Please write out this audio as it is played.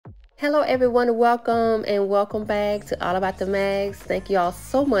Hello everyone, welcome and welcome back to All About the Mags. Thank you all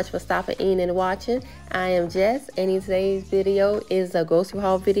so much for stopping in and watching. I am Jess, and in today's video is a grocery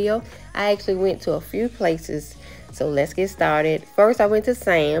haul video. I actually went to a few places, so let's get started. First, I went to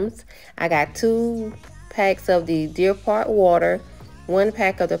Sam's. I got 2 packs of the Deer Park water, 1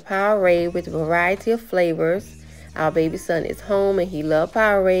 pack of the Powerade with a variety of flavors. Our baby son is home and he loved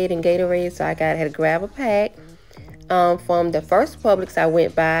Powerade and Gatorade, so I had to grab a pack. From the first Publix I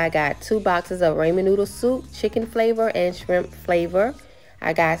went by, I got 2 boxes of ramen noodle soup, chicken flavor and shrimp flavor.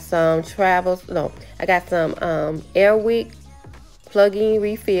 I got some Airwick plug-in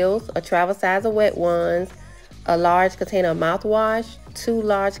refills, a travel size of wet ones, a large container of mouthwash, 2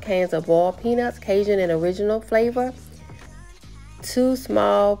 large cans of boiled peanuts, Cajun and original flavor, 2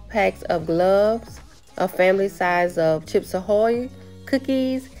 small packs of gloves, a family size of Chips Ahoy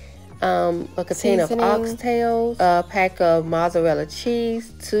cookies, a container of oxtails, a pack of mozzarella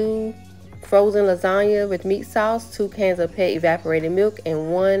cheese, 2 frozen lasagna with meat sauce, 2 cans of pet evaporated milk,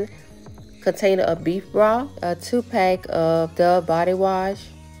 and 1 container of beef broth, a 2-pack of Dove body wash,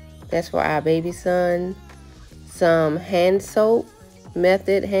 that's for our baby son, some hand soap,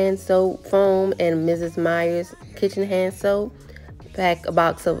 Method hand soap foam and Mrs. Meyer's kitchen hand soap, a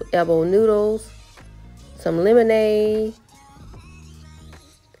box of elbow noodles, some lemonade,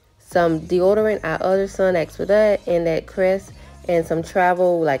 some deodorant. Our other son asked for that, and that Crest, and some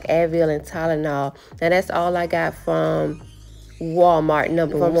travel like Advil and Tylenol. Now that's all I got from Walmart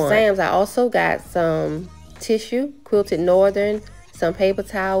number 1. From Sam's, I also got some tissue, Quilted Northern, some paper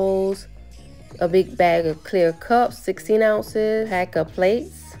towels, a big bag of clear cups, 16 ounces, pack of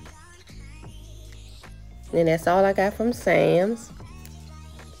plates. And that's all I got from Sam's.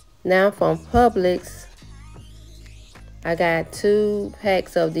 Now from Publix, I got 2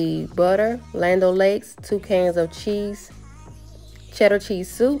 packs of the butter, Land O'Lakes, 2 cans of cheese, cheddar cheese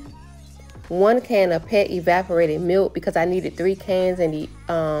soup, 1 can of pet evaporated milk because I needed 3 cans, and the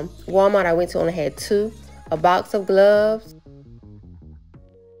Walmart I went to only had 2, a box of gloves,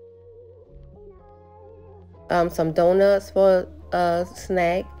 some donuts for a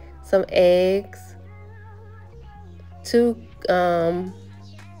snack, some eggs, 2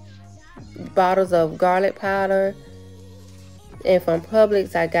 bottles of garlic powder. And from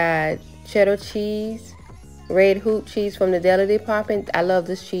Publix, I got cheddar cheese, red hoop cheese from the deli department. I love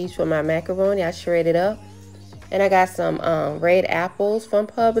this cheese for my macaroni. I shred it up. And I got some red apples from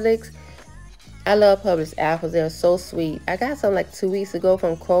Publix. I love Publix apples. They're so sweet. I got some like 2 weeks ago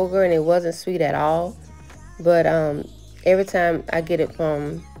from Kroger, and it wasn't sweet at all. But every time I get it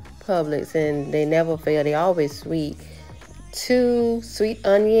from Publix, and they never fail. They're always sweet. 2 sweet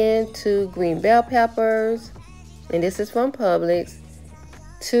onion, 2 green bell peppers. And this is from Publix.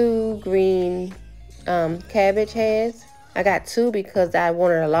 2 green cabbage heads. I got 2 because I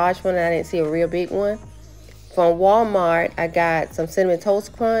wanted a large one and I didn't see a real big one. From Walmart, I got some Cinnamon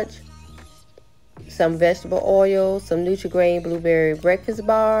Toast Crunch, some vegetable oil, some Nutri-Grain blueberry breakfast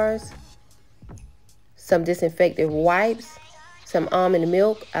bars, some disinfectant wipes, some almond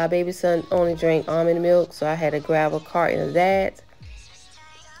milk. Our baby son only drank almond milk, so I had to grab a carton of that.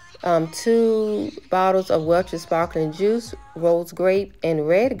 2 bottles of Welch's sparkling juice, rose grape and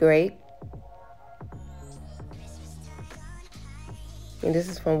red grape. And this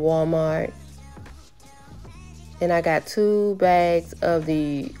is from Walmart. And I got 2 bags of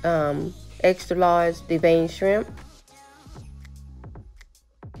the extra large deveined shrimp,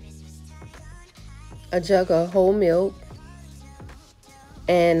 a jug of whole milk,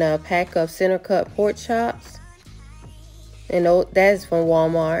 and a pack of center cut pork chops. And that is from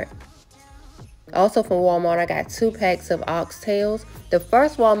Walmart. Also from Walmart, I got 2 packs of oxtails. The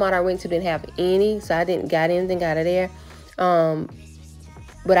first Walmart I went to didn't have any, so I didn't got anything out of there.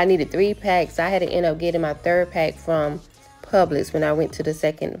 But I needed 3 packs. So I had to end up getting my 3rd pack from Publix when I went to the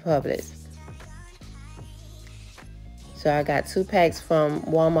second Publix. So I got 2 packs from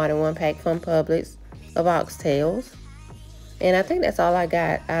Walmart and 1 pack from Publix of oxtails. And I think that's all I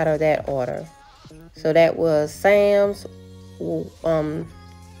got out of that order. So that was Sam's,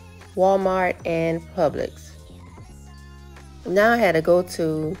 Walmart, and Publix. Now I had to go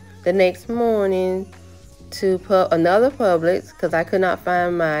to the next morning to another Publix because I could not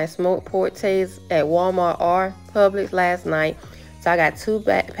find my smoked pork tails at Walmart or Publix last night. So I got 2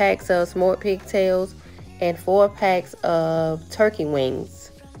 packs of smoked pigtails and 4 packs of turkey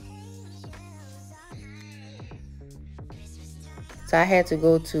wings. So I had to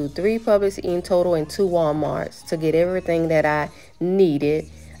go to 3 Publix in total and 2 Walmarts to get everything that I needed.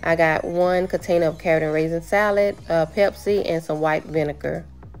 I got 1 container of carrot and raisin salad, Pepsi, and some white vinegar.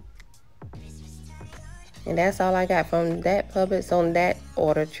 And that's all I got from that Publix on that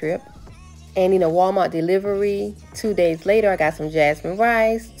order trip. And in a Walmart delivery, 2 days later, I got some jasmine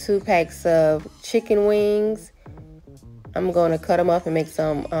rice, 2 packs of chicken wings. I'm going to cut them up and make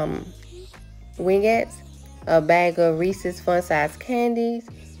some wingettes. A bag of Reese's Fun Size candies,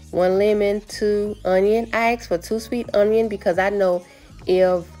 1 lemon, 2 onion. I asked for 2 sweet onion because I know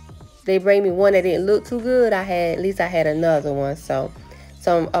if they bring me one that didn't look too good, at least I had another one. So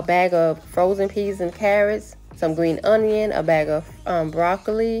a bag of frozen peas and carrots, some green onion, a bag of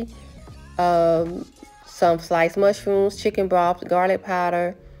broccoli, some sliced mushrooms, chicken broth, garlic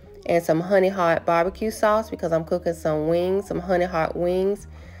powder, and some honey hot barbecue sauce because I'm cooking some wings, some honey hot wings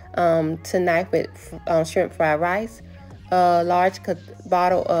tonight with shrimp fried rice. A large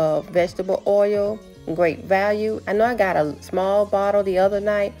bottle of vegetable oil, great value. I know I got a small bottle the other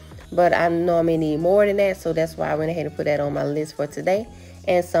night, but I know I may need more than that, so that's why I went ahead and put that on my list for today.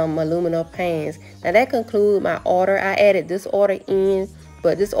 And some aluminum pans. Now that concludes my order. I added this order in,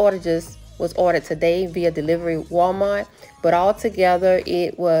 but this order just was ordered today via delivery Walmart. But altogether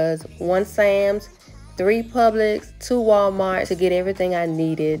it was 1 Sam's, 3 Publix, 2 Walmart to get everything I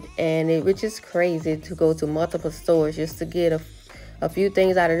needed. And it was just crazy to go to multiple stores just to get a few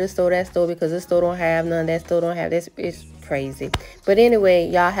things out of this store, that store, because this store don't have none, that store don't have this. It's crazy. But anyway,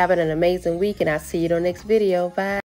 y'all have an amazing week, and I'll see you in the next video. Bye.